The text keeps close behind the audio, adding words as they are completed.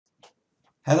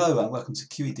Hello and welcome to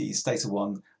QED Stata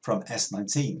 1 from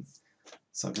S19.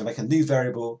 So I'm going to make a new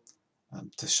variable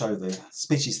to show the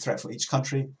species threat for each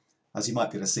country. As you might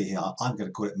be able to see here, I'm going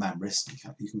to call it man risk.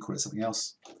 You can call it something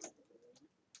else.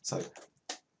 So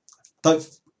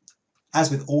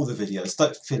as with all the videos,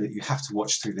 don't feel that you have to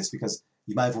watch through this because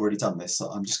you may have already done this.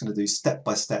 So I'm just going to do step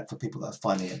by step for people that are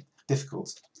finding it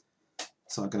difficult.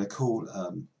 So I'm going to call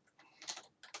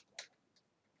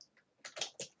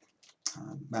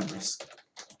man risk.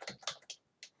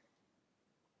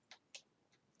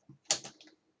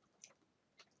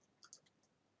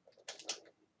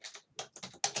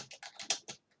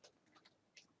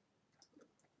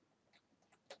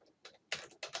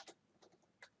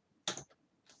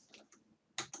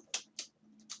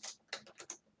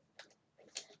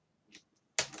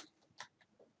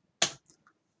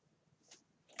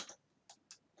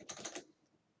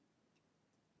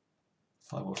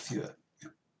 Five or fewer.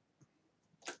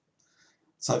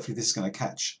 So hopefully this is going to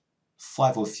catch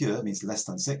 5 or fewer, means less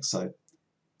than 6. So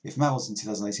if mammals in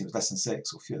 2018 was less than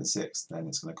 6 or fewer than 6, then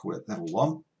it's going to call it level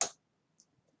 1.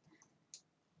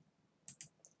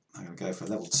 I'm going to go for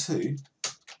level 2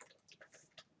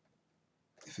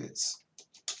 if it's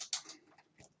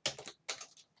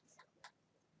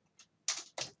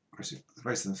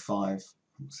greater than 5.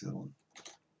 What's the other one?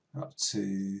 Up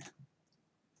to,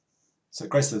 so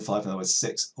greater than 5, in other words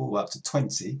 6, all the way up to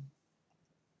 20.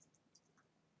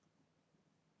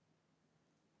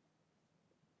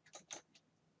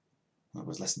 In other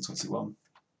words less than 21.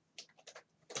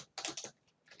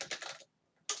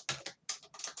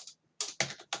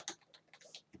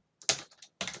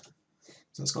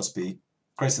 So it's got to be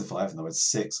greater than 5, in other words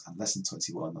 6, and less than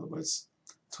 21, in other words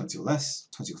 20 or less.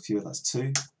 20 or fewer, that's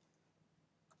 2.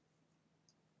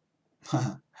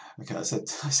 Okay, I said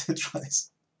try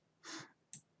this.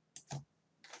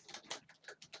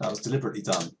 That was deliberately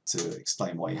done to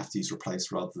explain why you have to use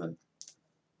replace rather than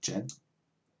gen.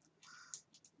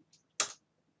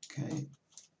 Okay.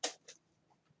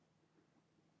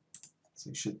 So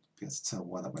you should be able to tell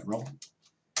why that went wrong.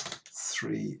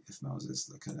 3, if mouse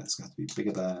is, okay, that's going to be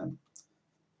bigger than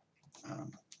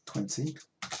 20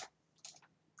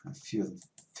 and fewer than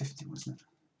 50, wasn't it?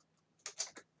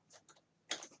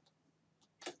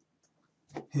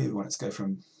 Here we want it to go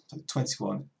from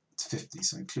 21 to 50,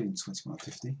 so including 21 and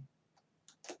 50.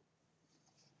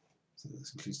 So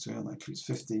this includes 2, and that includes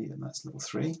 50, and that's level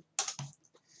 3.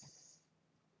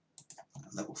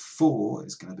 And level 4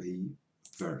 is going to be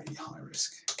very high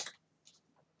risk.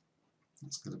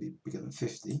 It's going to be bigger than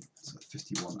 50, so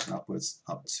 51 and upwards,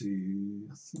 up to,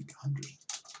 I think, 100.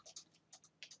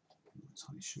 I'm not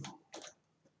entirely sure.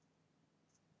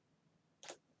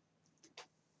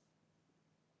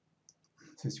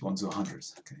 (51 to 100),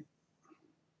 okay.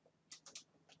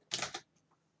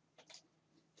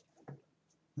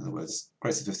 In other words,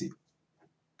 greater than 50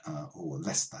 or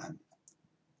less than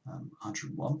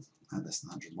 101, and less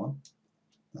than 101.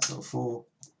 That's level 4.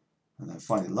 And then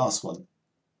finally, the last one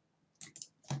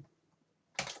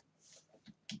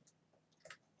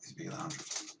is bigger than 100.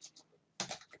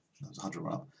 That was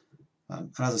 100 up.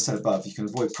 And as I said above, you can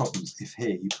avoid problems if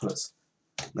here you put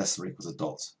less or equals a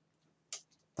dot.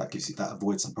 That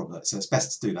avoids some problem. So it's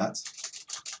best to do that.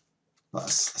 But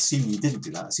assuming you didn't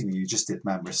do that, assuming you just did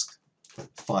man risk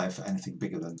 5 for anything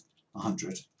bigger than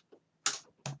 100,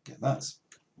 get that.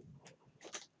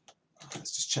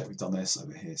 Let's just check we've done this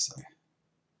over here. So,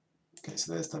 okay,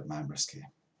 so there's the man risk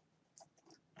here.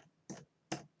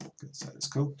 Good, so that's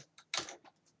cool.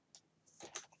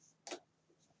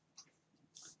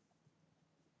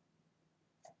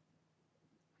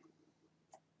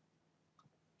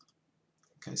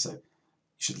 Okay, so you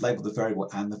should label the variable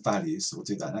and the values, so we'll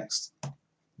do that next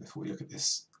before we look at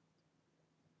this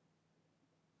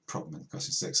problem in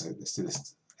question 6. So let's do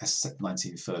this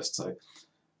S19 first. So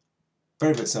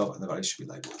variable itself and the value should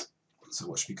be labelled. So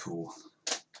what should we call?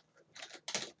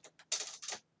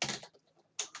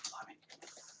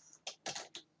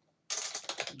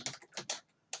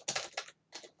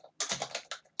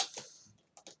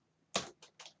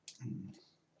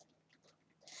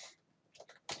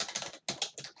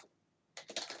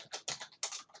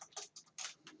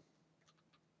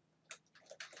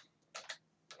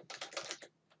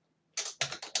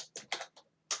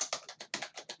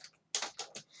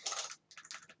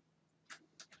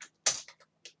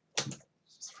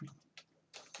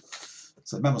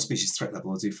 So the mammal species threat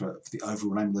level I'll do for the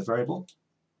overall name of the variable.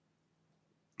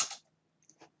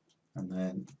 And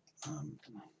then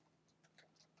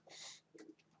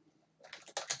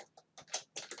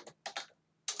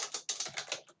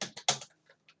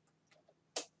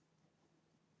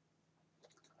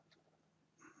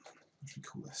what should we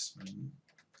call this?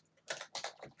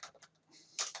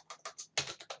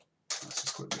 let's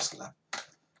just call it Risk Lab.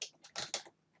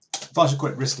 The advantage of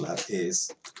calling it Risk Lab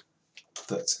is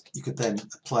that you could then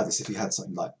apply this if you had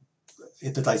something like,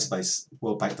 in the database,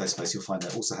 World Bank database, you'll find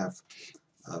they also have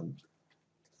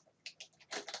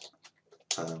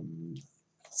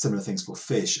similar things for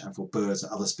fish and for birds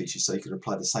and other species, so you could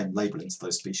apply the same labelling to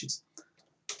those species.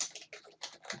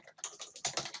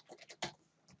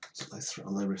 So low threat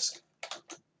or low risk.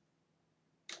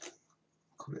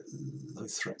 Call it low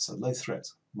threat. So low threat,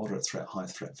 moderate threat, high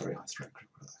threat, very high threat.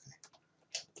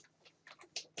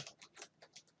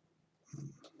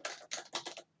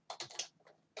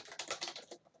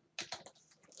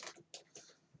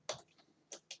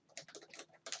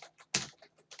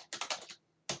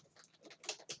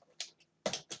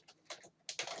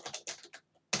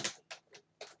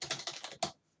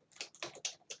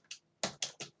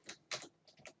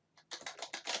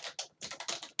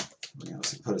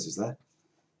 Superlatives there.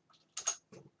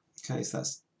 Okay, so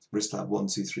that's risk lab 1,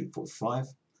 2, 3, 4, 5.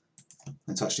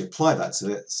 And to actually apply that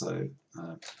to it, so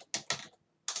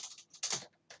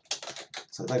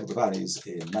label the values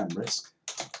in man risk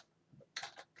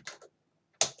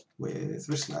with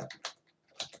risk lab.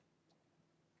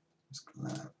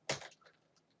 And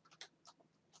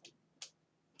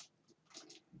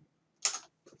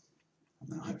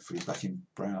now hopefully back in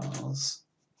browse.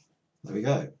 There we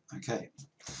go. Okay.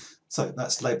 So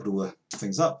that's labelled all the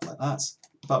things up like that,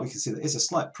 but we can see there is a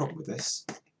slight problem with this.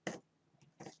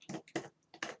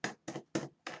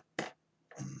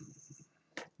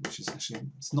 Which is actually,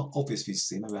 it's not obvious for you to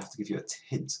see, maybe I have to give you a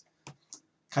hint.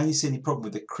 Can you see any problem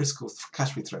with the critical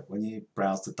category threat when you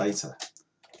browse the data?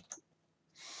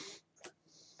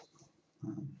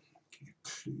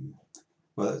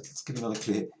 Well, let's give you another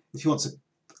clue here. If you want to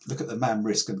look at the MAM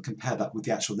risk and compare that with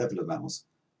the actual level of mammals,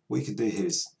 what you can do here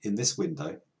is, in this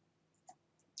window,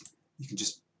 you can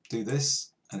just do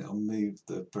this and it'll move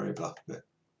the variable up a bit.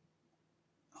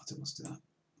 I don't want to do that.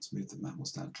 Let's move the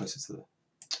mammals down closer to the...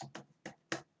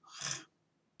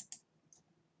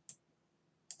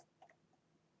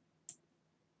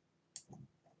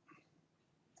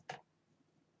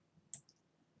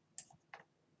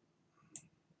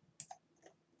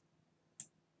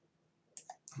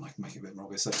 I can make it a bit more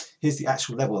obvious. So here's the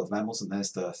actual level of mammals and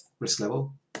there's the risk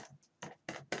level.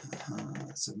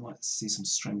 So we might see some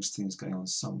strange things going on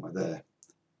somewhere there.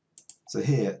 So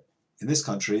here, in this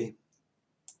country,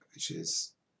 which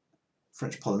is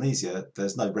French Polynesia,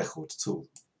 there's no record at all.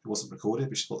 It wasn't recorded,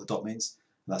 which is what the dot means,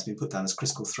 and that's been put down as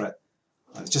critical threat.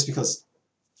 It's just because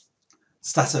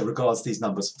stata regards these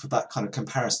numbers for that kind of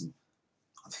comparison.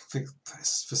 I think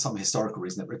for some historical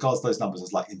reason, it regards those numbers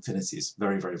as like infinity. It's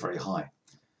very, very, very high.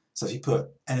 So if you put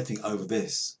anything over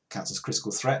this counts as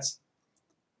critical threat,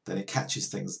 then it catches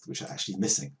things which are actually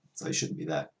missing, so it shouldn't be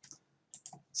there.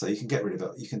 So you can get rid of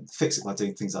it. You can fix it by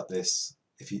doing things like this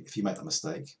if you make that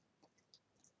mistake.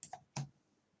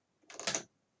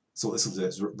 So what this will do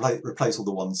is replace all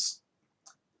the ones.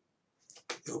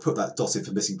 It will put that dot in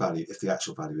for missing value if the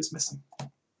actual value is missing.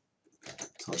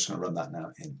 So I'm just going to run that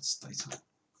now in stata.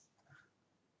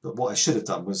 But what I should have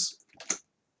done was,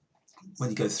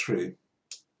 when you go through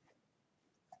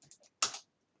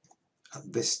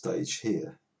at this stage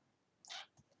here,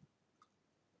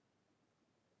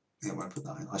 I won't put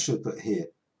that in. I should put here,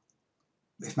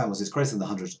 if mammals is greater than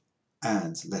 100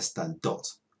 and less than dot.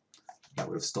 That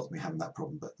would have stopped me having that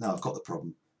problem. But now I've got the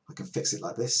problem, I can fix it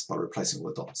like this by replacing all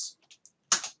the dots.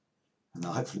 And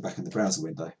now hopefully back in the browser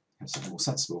window, you have something more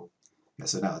sensible. Yeah,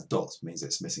 so now a dot means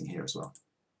it's missing here as well.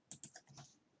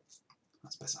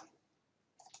 That's better.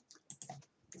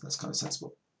 That's kind of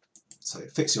sensible. So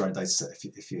fix your own data set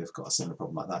if you've got a similar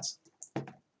problem like that.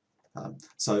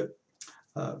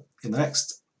 In the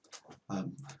next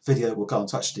video, we'll go on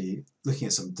to actually looking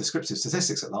at some descriptive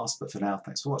statistics at last, but for now,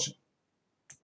 thanks for watching.